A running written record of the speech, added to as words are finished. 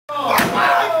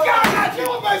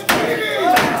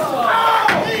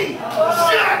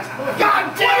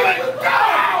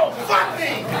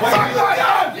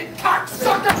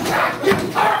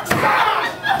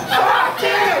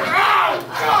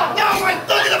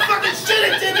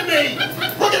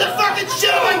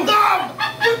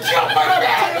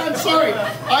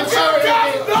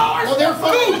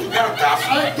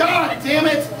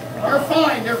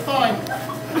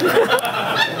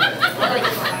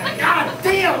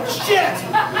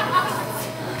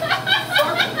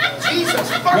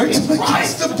Wait till he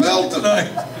gets the bill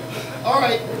tonight. All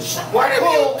right. What have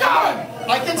you done?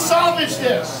 I can salvage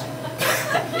this.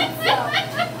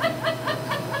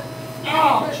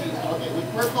 Oh, geez. Okay,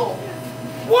 we're cool.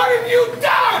 What have you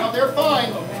done? No, they're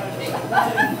fine.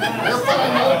 They're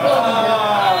fine, no problem here.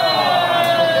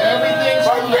 Everything's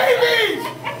My fine. babies!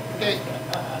 Okay.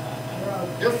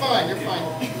 You're fine, you're fine.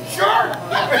 Sure? Yeah.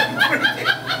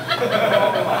 Oh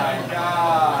my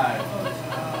God.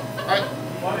 All right.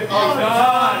 What have you done?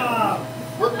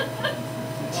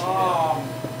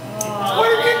 What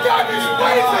have you done? This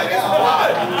poison is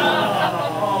blood!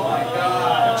 Oh my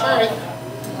God. That's all right.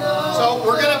 So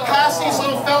we're going to pass these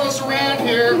little fellas around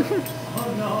here.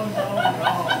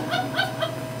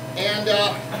 And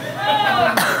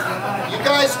you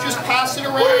guys just pass it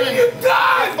around. What have you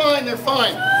done? They're fine, they're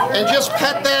fine. And just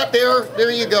pet that there.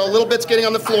 There you go. A little bit's getting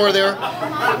on the floor there.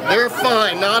 They're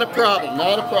fine. Not a problem.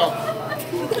 Not a problem.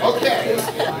 Okay.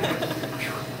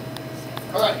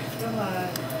 All right.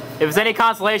 If it's any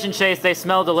consolation, Chase, they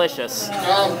smell delicious.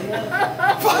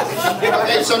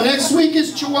 Okay, so next week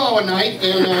is Chihuahua night,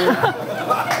 and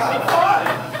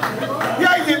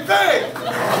Yeah, you think?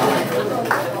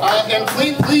 and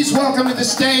please welcome to the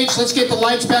stage. Let's get the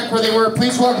lights back where they were.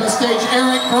 Please welcome to the stage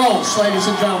Eric Gross, ladies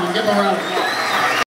and gentlemen. Give him a round of applause.